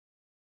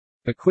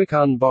A quick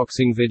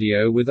unboxing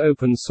video with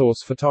open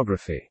source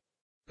photography.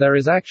 There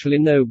is actually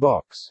no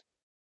box.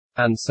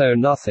 And so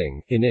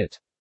nothing in it.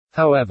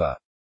 However,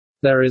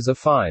 there is a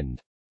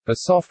find. A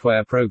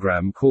software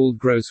program called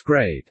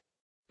GrossGrade.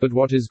 But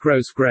what is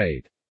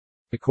GrossGrade?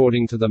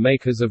 According to the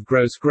makers of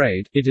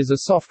GrossGrade, it is a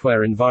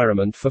software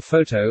environment for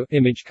photo,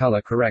 image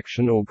color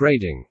correction or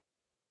grading.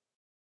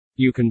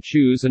 You can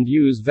choose and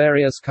use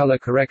various color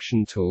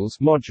correction tools,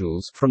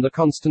 modules, from the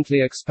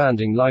constantly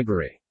expanding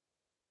library.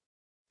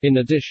 In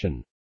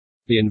addition,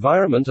 the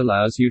environment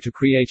allows you to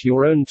create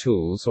your own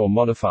tools or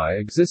modify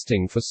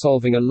existing for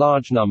solving a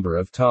large number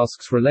of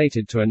tasks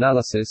related to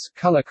analysis,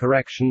 color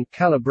correction,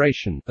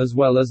 calibration, as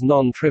well as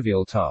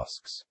non-trivial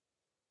tasks.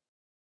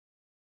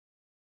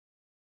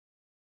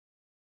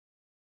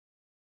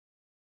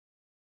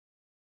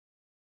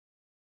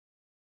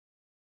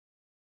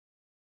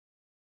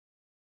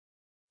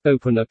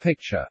 Open a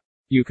picture.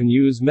 You can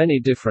use many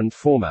different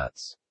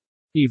formats.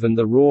 Even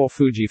the raw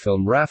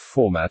Fujifilm RAW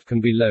format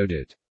can be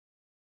loaded.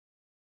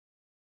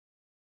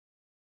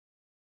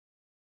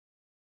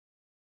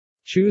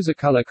 Choose a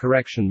color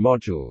correction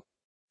module.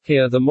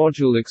 Here the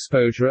module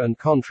exposure and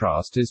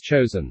contrast is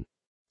chosen.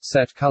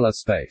 Set color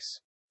space,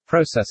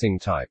 processing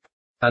type,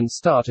 and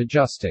start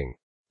adjusting.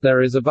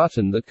 There is a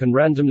button that can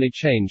randomly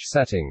change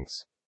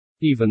settings.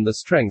 Even the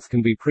strength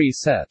can be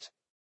preset.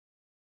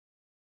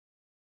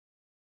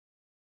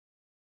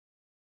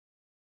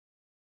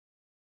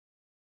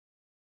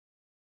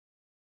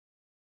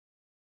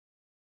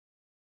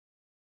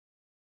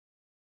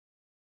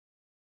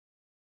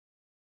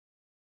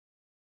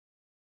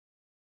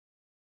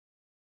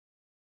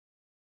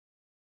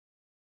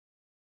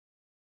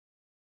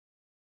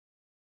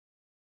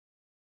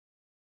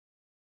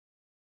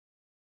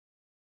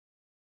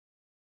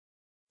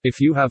 If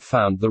you have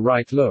found the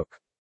right look,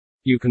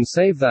 you can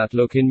save that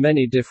look in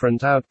many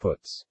different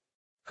outputs.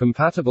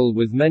 Compatible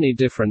with many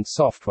different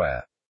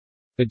software.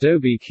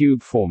 Adobe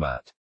Cube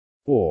format.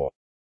 Or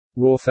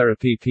Raw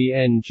Therapy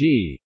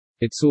PNG.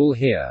 It's all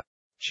here.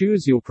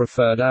 Choose your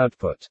preferred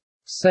output.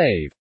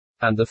 Save.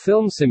 And the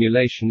film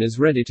simulation is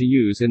ready to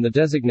use in the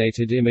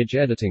designated image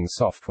editing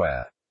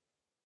software.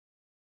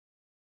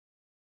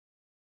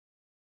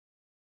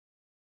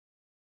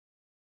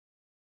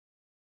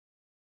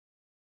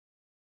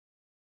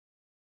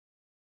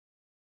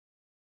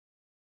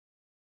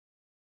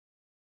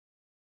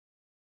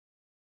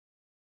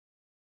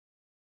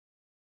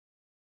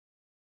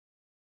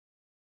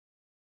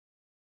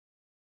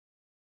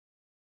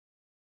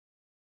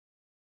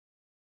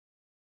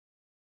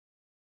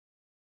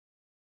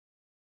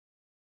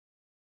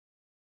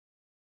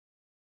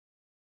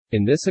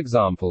 In this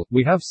example,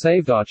 we have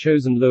saved our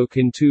chosen look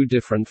in two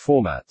different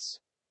formats.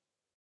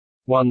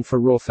 One for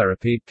Raw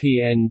Therapy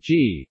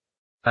PNG,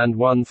 and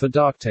one for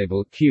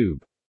Darktable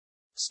Cube.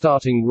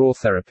 Starting Raw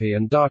Therapy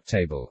and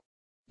Darktable.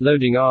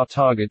 Loading our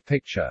target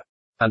picture.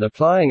 And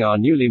applying our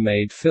newly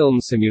made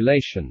film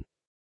simulation.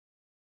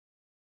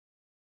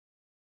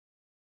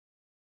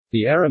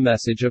 The error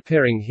message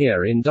appearing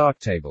here in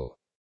Darktable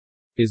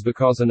is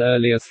because an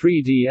earlier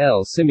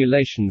 3DL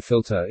simulation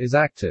filter is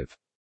active.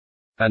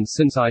 And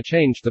since I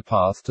changed the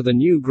path to the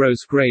new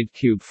GrossGrade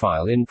cube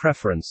file in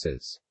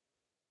Preferences,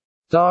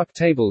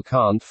 Darktable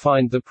can't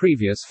find the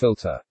previous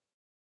filter.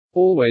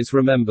 Always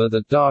remember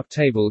that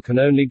Darktable can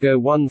only go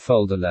one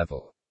folder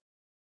level.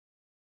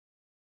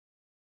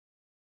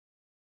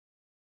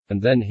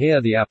 And then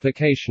here the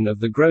application of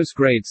the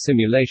GrossGrade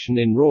simulation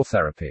in Raw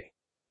Therapy.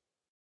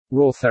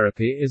 Raw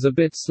Therapy is a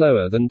bit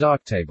slower than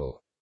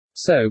Darktable.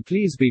 So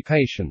please be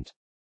patient.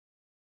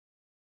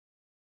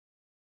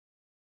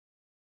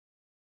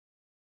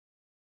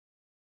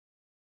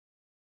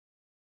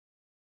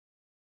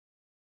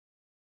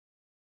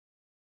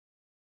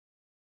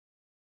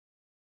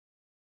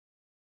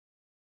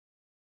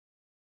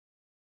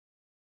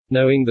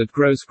 Knowing that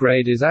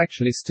GrossGrade is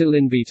actually still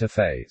in beta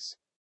phase.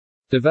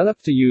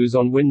 Developed to use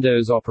on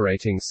Windows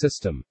operating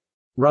system.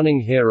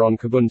 Running here on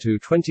Kubuntu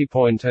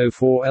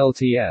 20.04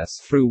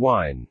 LTS through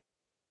Wine.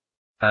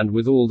 And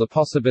with all the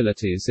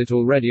possibilities it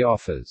already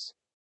offers.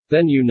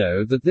 Then you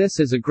know that this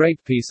is a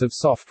great piece of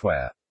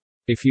software.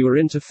 If you are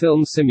into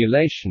film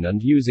simulation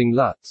and using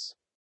LUTs,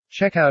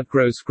 check out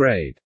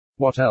GrossGrade.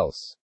 What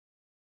else?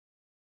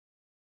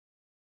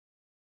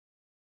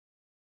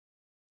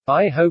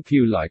 I hope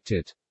you liked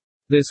it.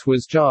 This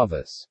was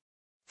Jarvis.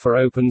 For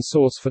open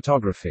source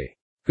photography.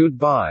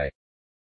 Goodbye.